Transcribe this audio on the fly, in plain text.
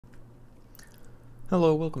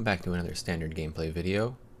Hello, welcome back to another standard gameplay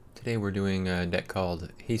video. Today we're doing a deck called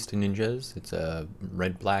Hasty Ninjas. It's a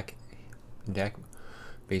red-black deck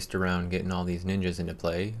based around getting all these ninjas into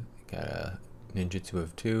play. Got a ninjutsu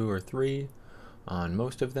of 2 or 3 on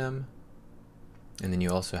most of them. And then you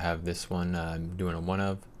also have this one doing a 1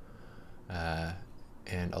 of.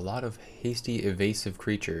 And a lot of hasty, evasive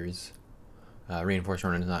creatures. Reinforced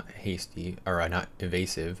Ronin is not hasty, or not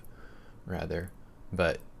evasive, rather.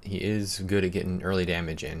 But he is good at getting early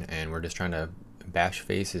damage in, and we're just trying to bash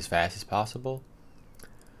face as fast as possible.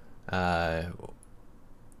 2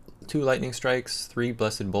 lightning strikes, 3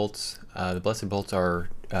 blessed bolts. The blessed bolts are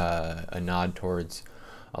a nod towards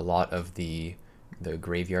a lot of the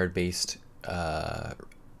graveyard based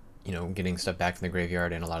getting stuff back from the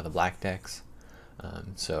graveyard and a lot of the black decks.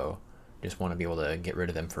 So just want to be able to get rid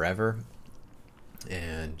of them forever.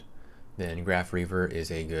 And then Graph Reaver is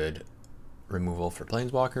a good removal for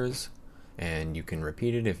planeswalkers, and you can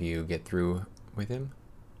repeat it if you get through with him.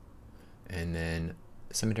 And then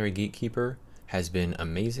Cemetery Gatekeeper has been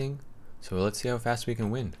amazing, so let's see how fast we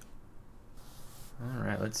can win.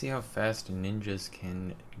 Alright, let's see how fast ninjas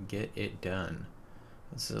can get it done.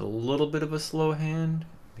 This is a little bit of a slow hand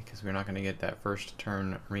because we're not going to get that first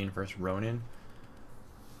turn Reinforced Ronin,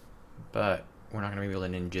 but we're not going to be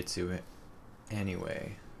able to ninjutsu it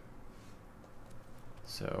anyway.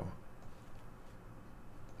 So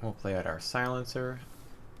we'll play out our silencer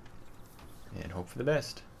and hope for the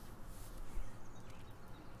best.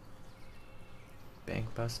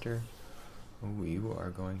 Bankbuster. Oh, you are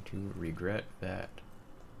going to regret that.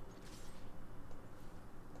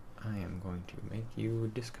 I am going to make you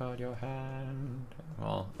discard your hand.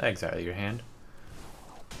 Well, exile your hand.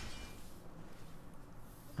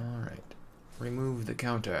 Alright. Remove the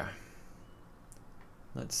counter.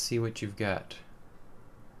 Let's see what you've got.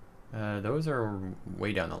 Those are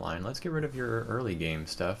way down the line. Let's get rid of your early game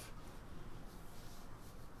stuff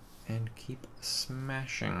and keep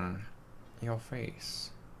smashing your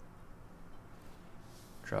face.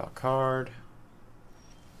 Draw a card.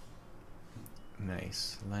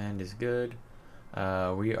 Nice. Land is good.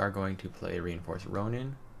 We are going to play Reinforced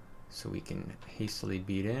Ronin so we can hastily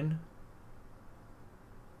beat in.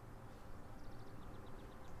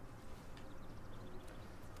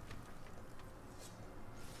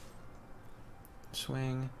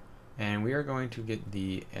 Swing, and we are going to get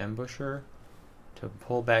the Ambusher to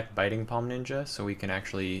pull back Biting Palm Ninja so we can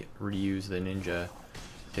actually reuse the ninja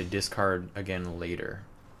to discard again later,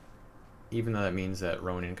 even though that means that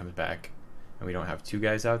Ronin comes back and we don't have 2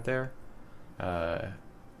 guys out there.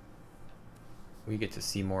 We get to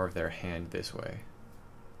see more of their hand this way,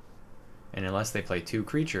 and unless they play 2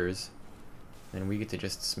 creatures, then we get to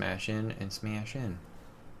just smash in and smash in.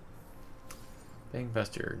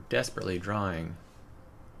 Bankbuster desperately drawing.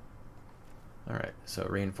 Alright, so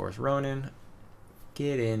Reinforced Ronin.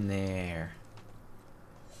 Get in there.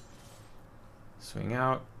 Swing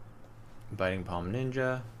out. Biting Palm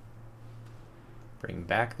Ninja. Bring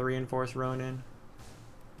back the Reinforced Ronin.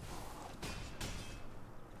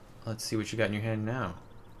 Let's see what you got in your hand now.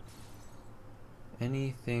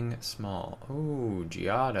 Anything small. Oh,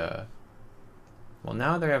 Giada. Well,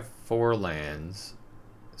 now they have 4 lands.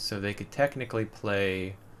 So they could technically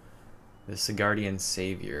play the Sigardian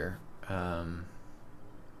Savior. You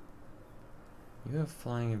have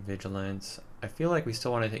Flying and Vigilance. I feel like we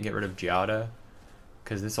still want to get rid of Giada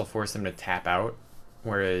because this will force them to tap out,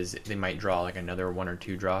 whereas they might draw like another 1 or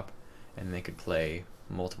 2 drop and they could play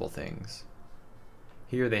multiple things.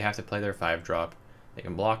 Here they have to play their 5 drop. They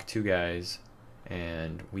can block 2 guys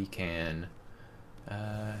and we can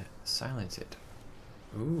silence it.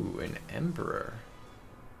 Ooh, an Emperor.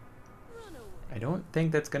 I don't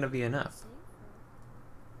think that's going to be enough.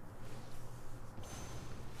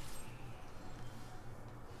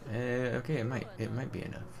 Okay, it might be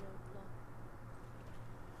enough.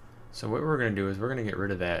 So what we're going to do is we're going to get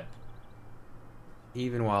rid of that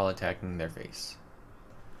even while attacking their face.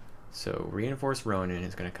 So Reinforced Ronin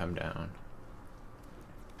is going to come down.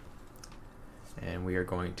 And we are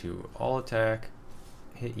going to all attack,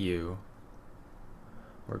 hit you.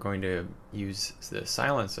 We're going to use the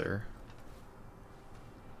silencer.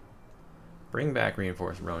 Bring back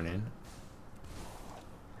Reinforced Ronin,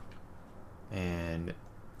 and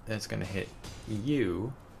that's going to hit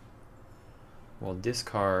you. We'll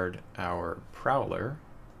discard our Prowler,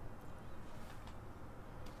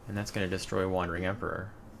 and that's going to destroy Wandering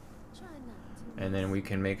Emperor. And then we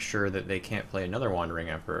can make sure that they can't play another Wandering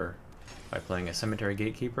Emperor by playing a Cemetery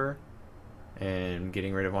Gatekeeper and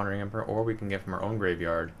getting rid of Wandering Emperor, or we can get from our own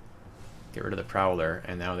graveyard, get rid of the Prowler,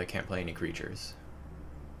 and now they can't play any creatures.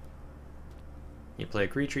 You play a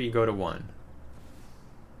creature, you go to 1.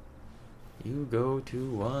 You go to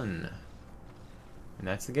 1. And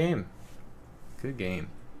that's the game. Good game.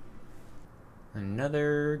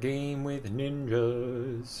 Another game with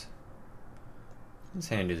ninjas. This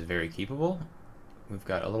hand is very keepable. We've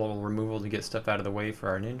got a little removal to get stuff out of the way for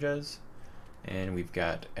our ninjas. And we've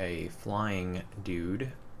got a flying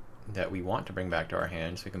dude that we want to bring back to our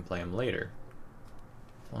hand so we can play him later.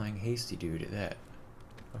 Flying Hasty dude at that.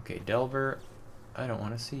 Okay, Delver, I don't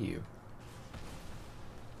want to see you.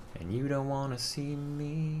 And you don't want to see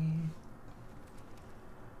me.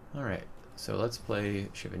 Alright, so let's play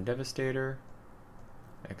Shivan Devastator.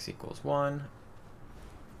 X equals 1.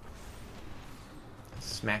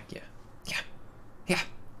 Smack ya. Yeah. Yeah.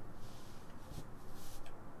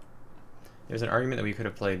 There's an argument that we could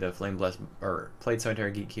have played the Flame Blessed, or played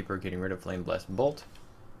Cemetery Gatekeeper, getting rid of Flame Blessed Bolt.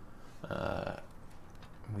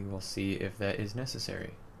 We will see if that is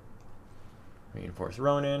necessary. Reinforce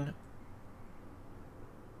Ronin.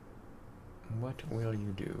 What will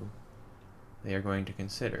you do? They are going to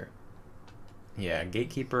consider. Yeah,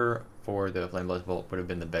 Gatekeeper for the Flame Blessed Bolt would have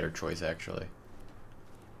been the better choice, actually.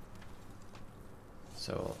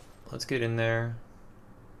 So let's get in there.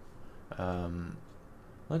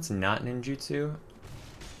 Let's not ninjutsu,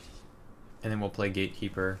 and then we'll play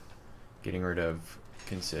Gatekeeper, getting rid of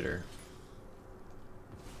Consider.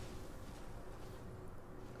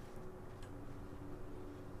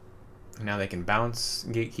 Now they can bounce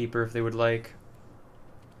Gatekeeper if they would like,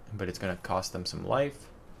 but it's going to cost them some life.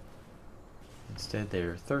 Instead,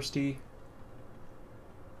 they're thirsty.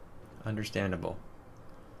 Understandable.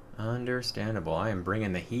 Understandable. I am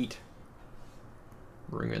bringing the heat.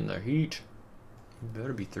 Bringing the heat. You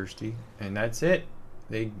better be thirsty. And that's it.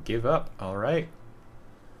 They give up. Alright.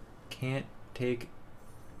 Can't take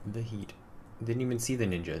the heat. Didn't even see the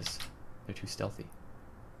ninjas. They're too stealthy.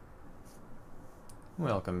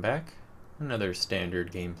 Welcome back. Another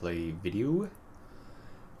standard gameplay video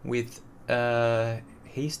with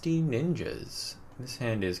Hasty Ninjas. This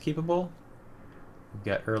hand is keepable. We've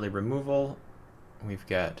got early removal. We've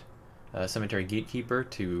got Cemetery Gatekeeper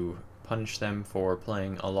to punish them for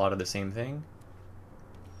playing a lot of the same thing.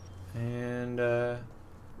 And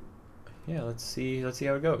yeah, let's see how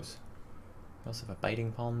it goes. We also have a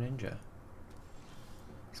Biting Palm Ninja.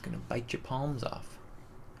 He's gonna bite your palms off.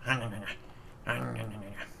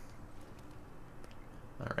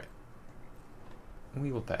 Alright.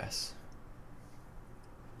 We will pass.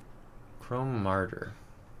 Chrome Martyr.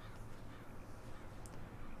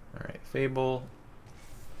 Alright, Fable.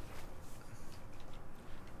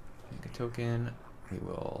 Make a token. We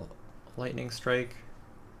will Lightning Strike.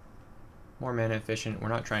 More mana efficient. We're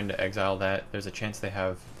not trying to exile that. There's a chance they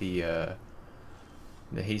have the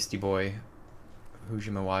Hasty Boy,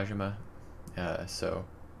 Hujima Wajima. So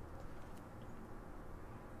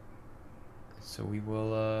we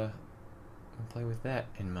will we'll play with that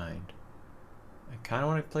in mind. I kind of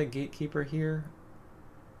want to play Gatekeeper here.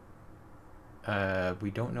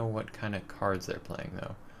 We don't know what kind of cards they're playing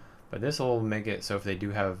though, but this will make it so if they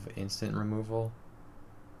do have instant removal,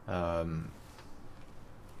 we can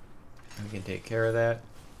take care of that.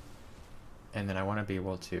 And then I want to be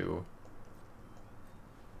able to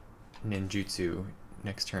ninjutsu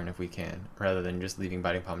next turn if we can, rather than just leaving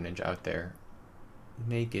Biting Palm Ninja out there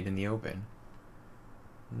naked in the open.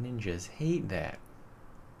 Ninjas hate that.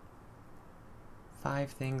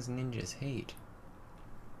 5 things ninjas hate.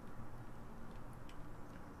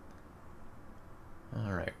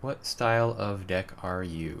 Alright, what style of deck are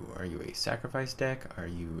you? Are you a sacrifice deck? Are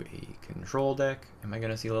you a control deck? Am I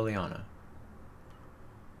gonna see Liliana?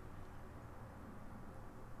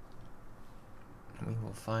 We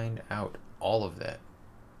will find out all of that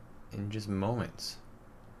in just moments.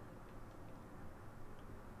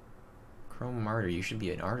 Chrome Martyr, you should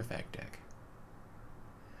be an artifact deck.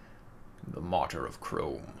 The Martyr of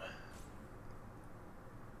Chrome.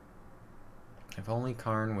 If only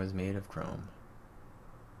Karn was made of chrome.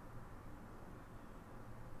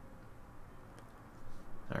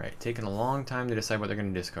 Alright, taking a long time to decide what they're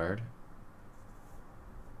going to discard.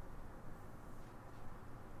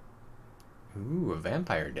 Ooh, a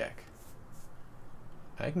vampire deck.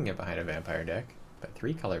 I can get behind a vampire deck, but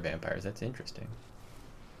 3-color vampires, that's interesting.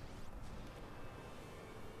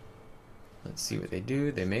 Let's see what they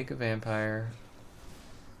do. They make a vampire.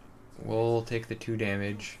 We'll take the 2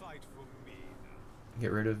 damage.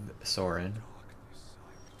 Get rid of Sorin.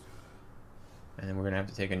 And then we're going to have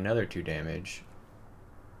to take another 2 damage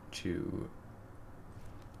to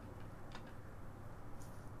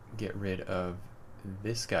get rid of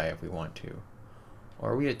this guy if we want to.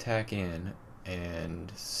 Or we attack in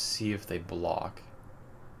and see if they block.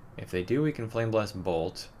 If they do, we can Flame Blast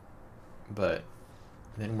Bolt, but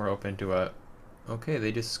then we're open to a Okay,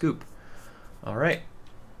 they just scoop. Alright.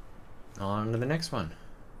 On to the next one.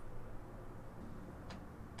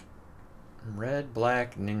 Red,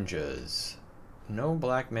 black, ninjas. No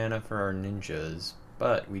black mana for our ninjas,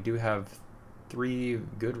 but we do have 3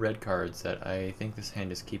 good red cards that I think this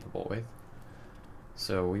hand is keepable with.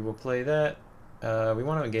 So we will play that. We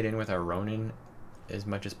want to get in with our Ronin as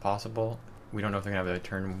much as possible. We don't know if they're going to have a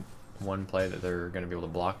turn 1 play that they're going to be able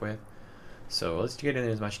to block with. So let's get in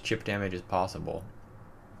as much chip damage as possible.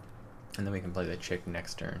 And then we can play the chick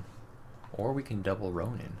next turn. Or we can double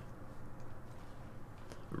Ronin.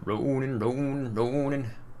 Ronin, Ronin,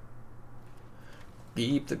 Ronin.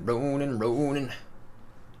 Beep the Ronin, Ronin.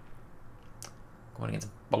 Going against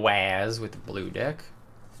Boaz with the blue deck.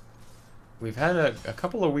 We've had a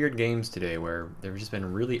couple of weird games today where there have just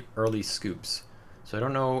been really early scoops. So I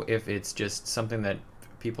don't know if it's just something that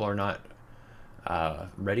people are not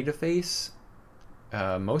ready to face.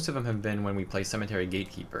 Most of them have been when we play Cemetery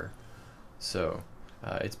Gatekeeper. So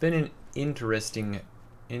it's been an interesting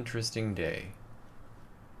day.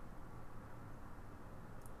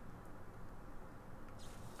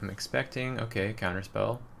 I'm expecting, okay,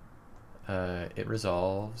 counterspell. It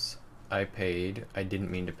resolves. I paid. I didn't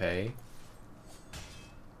mean to pay.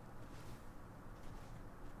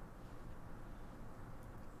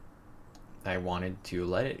 I wanted to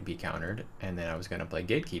let it be countered, and then I was going to play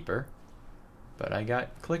Gatekeeper, but I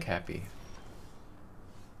got click happy.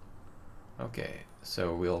 Okay,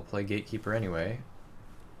 so we'll play Gatekeeper anyway.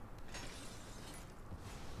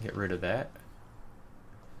 Get rid of that.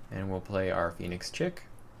 And we'll play our Phoenix Chick.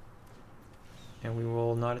 And we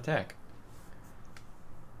will not attack.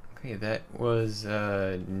 Okay, that was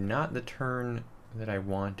not the turn that I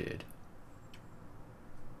wanted.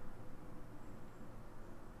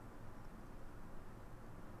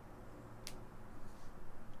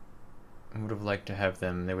 I would have liked to have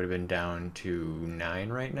them, they would have been down to 9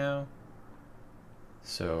 right now.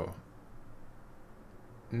 So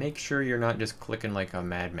make sure you're not just clicking like a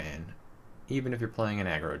madman, even if you're playing an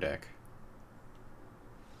aggro deck.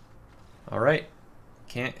 Alright,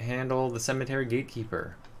 can't handle the Cemetery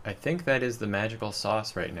Gatekeeper. I think that is the magical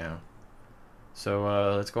sauce right now.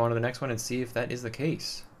 So let's go on to the next one and see if that is the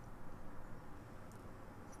case.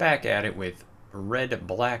 Back at it with red,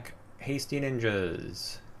 black, Hasty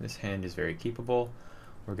Ninjas. This hand is very keepable.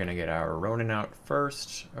 We're going to get our Ronin out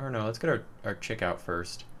first. Or no, let's get our chick out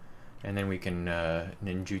first. And then we can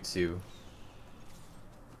ninjutsu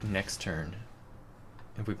next turn.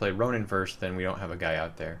 If we play Ronin first, then we don't have a guy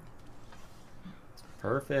out there.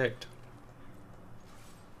 Perfect.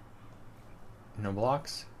 No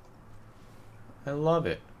blocks? I love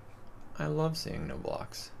it. I love seeing no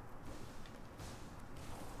blocks.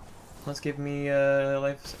 Let's give me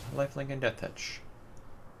lifelink and death touch.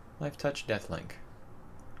 Life touch, death link.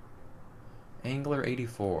 Angler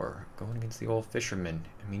 84 going against the old fisherman.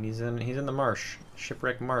 I mean, he's in the marsh,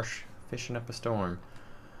 shipwreck marsh, fishing up a storm.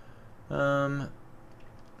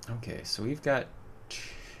 Okay, so we've got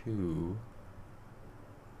 2.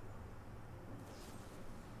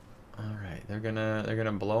 All right, they're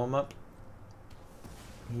gonna blow him up.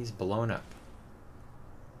 He's blown up.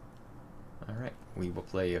 All right, we will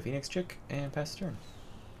play a Phoenix Chick and pass turn.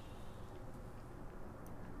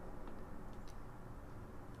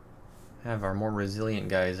 Have our more resilient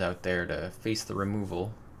guys out there to face the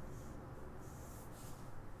removal.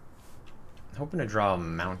 I'm hoping to draw a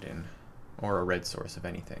mountain or a red source of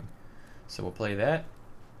anything. So we'll play that.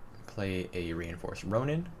 Play a reinforced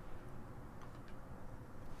Ronin.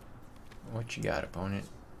 What you got, opponent?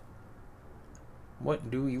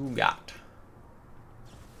 What do you got?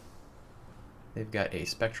 They've got a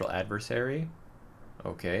Spectral Adversary.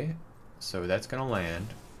 Okay, so that's gonna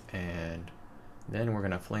land, and then we're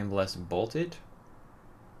gonna Flame Bless Bolt it.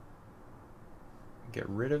 Get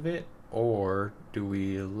rid of it, or do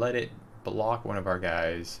we let it block one of our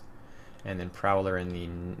guys and then Prowler in the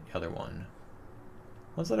other one?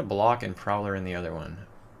 Let's let it block and Prowler in the other one.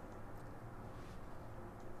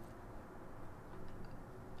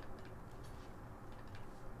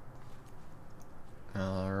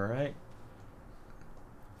 Alright.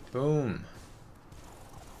 Boom.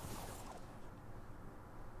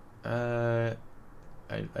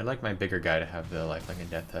 I'd like my bigger guy to have the lifelink and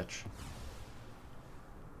death touch.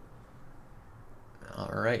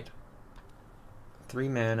 Alright. 3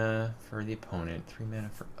 mana for the opponent, 3 mana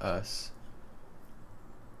for us.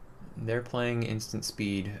 They're playing instant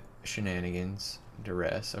speed shenanigans,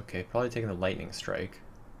 duress. Okay, probably taking the lightning strike,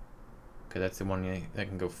 because that's the one that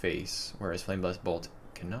can go face, whereas Flame Blast Bolt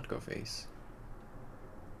cannot go face.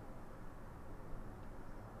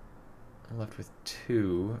 I'm left with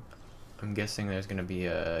 2. I'm guessing there's going to be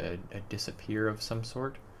a disappear of some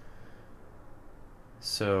sort.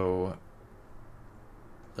 So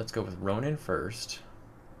let's go with Ronin first.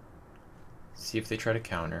 See if they try to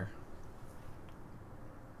counter.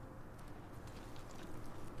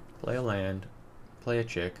 Play a land, play a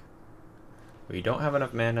chick. We don't have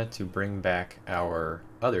enough mana to bring back our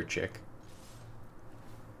other chick.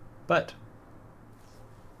 But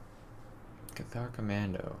Cathar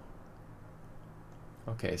Commando.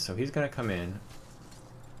 Okay, so he's gonna come in.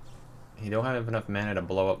 He don't have enough mana to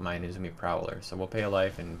blow up my Nizumi Prowler, so we'll pay a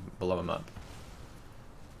life and blow him up.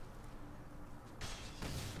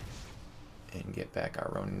 And get back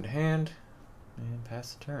our Ronin to hand. And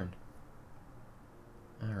pass the turn.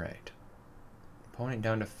 Alright. Opponent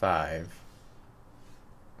down to 5.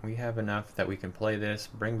 We have enough that we can play this,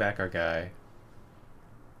 bring back our guy,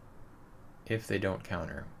 if they don't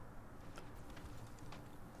counter.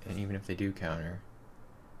 And even if they do counter.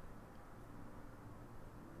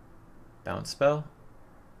 Bounce spell?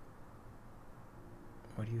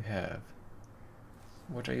 What do you have?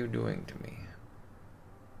 What are you doing to me?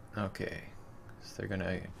 Okay. So they're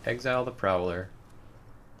gonna exile the Prowler.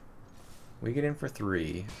 We get in for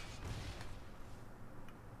 3.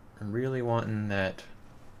 I'm really wanting that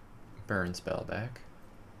burn spell back.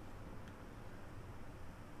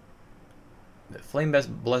 The Flame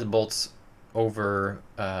Blessed Bolts over...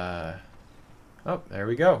 oh, there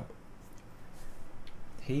we go.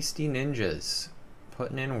 Hasty Ninjas.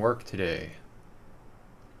 Putting in work today.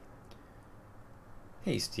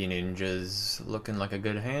 Hasty Ninjas looking like a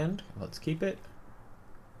good hand. Let's keep it.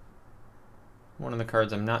 One of the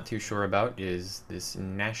cards I'm not too sure about is this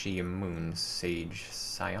Nashi Moon Sage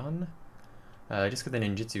Scion. Just because the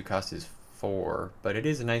ninjutsu cost is 4, but it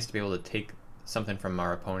is nice to be able to take something from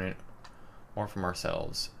our opponent or from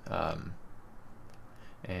ourselves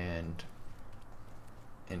and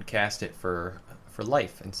cast it for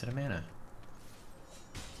life instead of mana.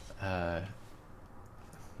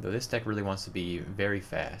 Though this deck really wants to be very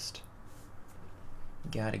fast.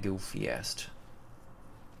 Gotta go fast.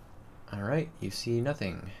 Alright, you see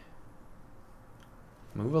nothing.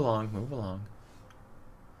 Move along, move along.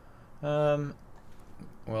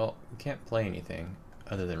 Well, we can't play anything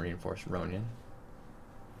other than Reinforced Ronin.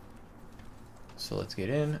 So let's get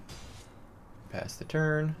in, pass the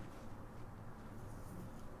turn.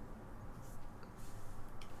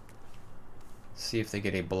 See if they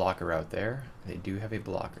get a blocker out there. They do have a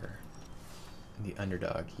blocker. The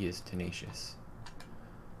underdog, he is tenacious.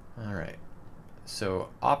 Alright. So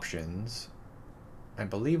options, I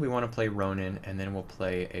believe we want to play Ronin, and then we'll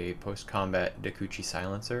play a post-combat Dakuchi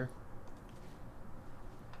Silencer.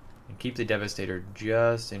 And keep the Devastator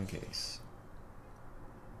just in case.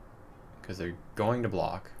 Because they're going to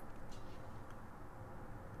block.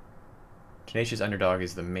 Tenacious Underdog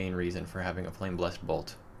is the main reason for having a Flame Blessed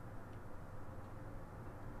Bolt.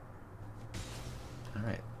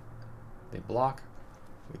 Alright. They block.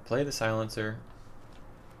 We play the Silencer.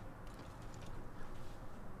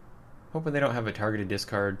 Hoping they don't have a targeted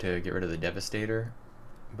discard to get rid of the Devastator,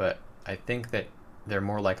 but I think that they're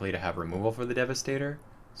more likely to have removal for the Devastator,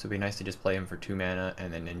 so it'd be nice to just play him for 2 mana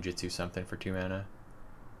and then ninjutsu something for 2 mana.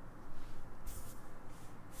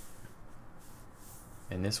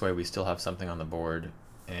 And this way we still have something on the board,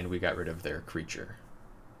 and we got rid of their creature.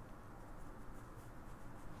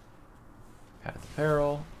 Path of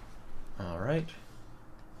Peril. Alright.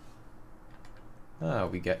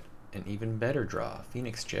 We get an even better draw.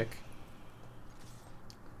 Phoenix Chick.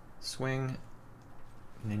 Swing.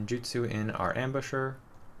 Ninjutsu in our Ambusher.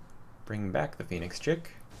 Bring back the Phoenix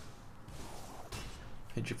Chick.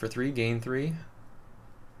 Hit you for 3, gain 3.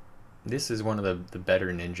 This is one of the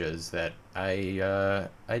better ninjas that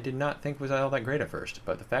I did not think was all that great at first,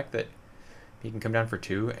 but the fact that he can come down for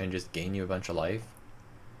 2 and just gain you a bunch of life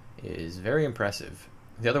is very impressive.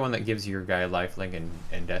 The other one that gives your guy lifelink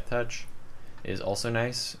and death touch is also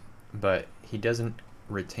nice, but he doesn't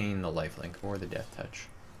retain the lifelink or the death touch.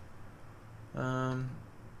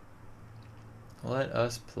 Let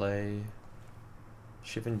us play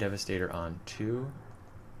Shivan Devastator on 2.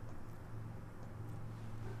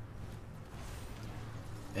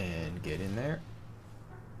 And get in there.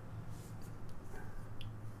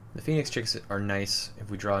 The Phoenix Chicks are nice. If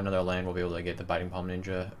we draw another land, we'll be able to get the Biting Palm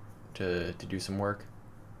Ninja to do some work.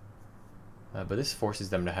 But this forces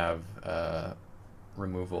them to have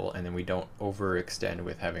removal, and then we don't overextend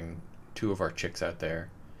with having 2 of our chicks out there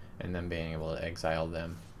and then being able to exile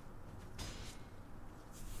them.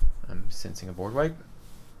 I'm sensing a board wipe.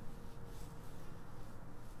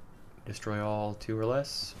 Destroy all 2 or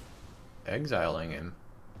less. Exiling him.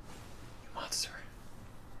 You monster.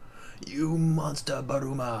 You monster,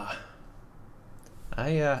 Baruma. I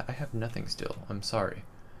have nothing still. I'm sorry.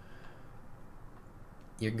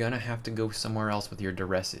 You're gonna have to go somewhere else with your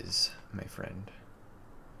duresses, my friend.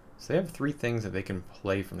 So they have 3 things that they can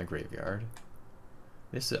play from the graveyard.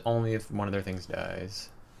 This is only if one of their things dies.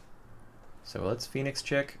 So let's Phoenix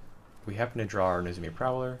check. We happen to draw our Nuzumi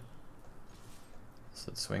Prowler. So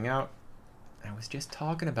let's swing out. I was just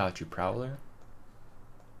talking about you, Prowler.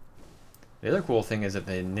 The other cool thing is that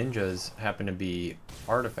the ninjas happen to be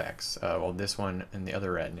artifacts. Well, this one and the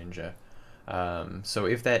other rat ninja. So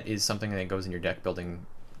if that is something that goes in your deck building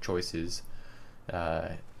choices,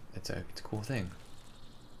 it's a cool thing.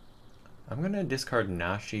 I'm gonna discard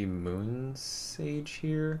Nashi Moon Sage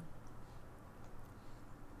here.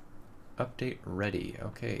 Update ready.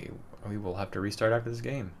 Okay, we will have to restart after this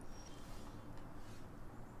game.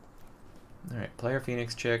 Alright, player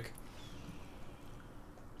Phoenix check.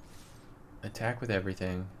 Attack with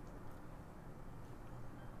everything.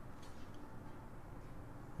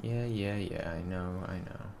 Yeah, I know.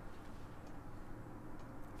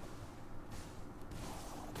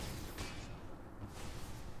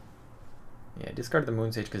 Yeah, discard the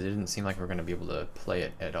Moon Sage because it didn't seem like we're going to be able to play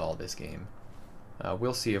it at all this game.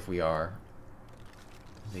 We'll see if we are.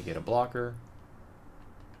 They get a blocker.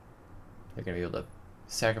 They're going to be able to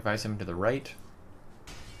sacrifice him to the right,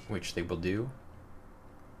 which they will do.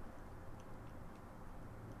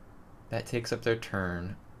 That takes up their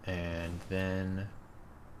turn, and then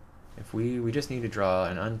if we just need to draw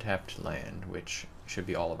an untapped land, which should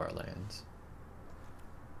be all of our lands.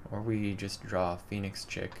 Or we just draw Phoenix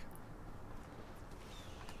Chick.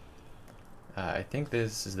 I think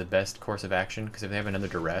this is the best course of action, because if they have another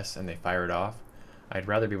duress and they fire it off, I'd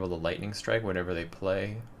rather be able to lightning strike whatever they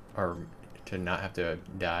play, or to not have to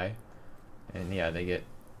die. And yeah, they get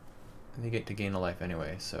to gain a life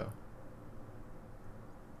anyway, so.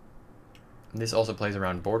 This also plays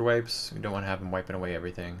around board wipes. We don't want to have them wiping away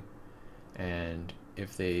everything. And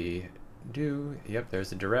if they do, yep, there's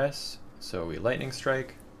the duress. So we lightning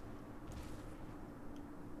strike.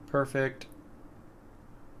 Perfect.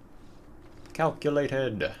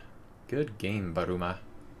 Calculated. Good game, Baruma.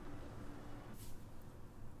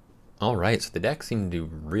 Alright, so the deck seemed to do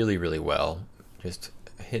really well. Just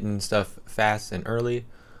hitting stuff fast and early.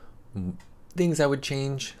 Things I would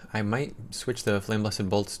change, I might switch the Flame Blessed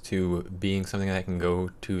Bolts to being something that can go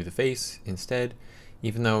to the face instead,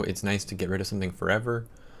 even though it's nice to get rid of something forever.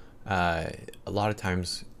 A lot of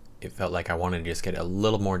times it felt like I wanted to just get a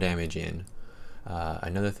little more damage in.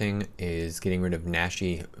 Another thing is getting rid of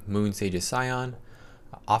Nashi Moon Sage's Scion.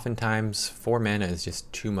 Oftentimes 4 mana is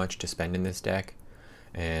just too much to spend in this deck,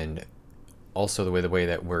 and also the way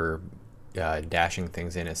that we're dashing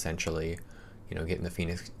things in, essentially, you know, getting the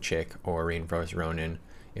Phoenix Chick or Reinforced Ronin,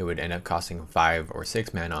 it would end up costing 5 or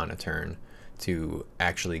 6 mana on a turn to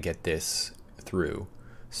actually get this through.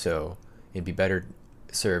 So it'd be better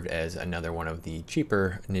served as another one of the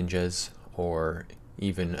cheaper ninjas, or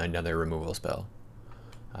even another removal spell.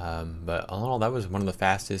 But all in all, that was one of the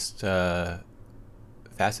fastest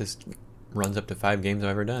runs up to 5 games I've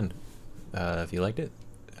ever done. If you liked it,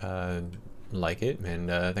 like it, and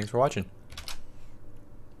thanks for watching.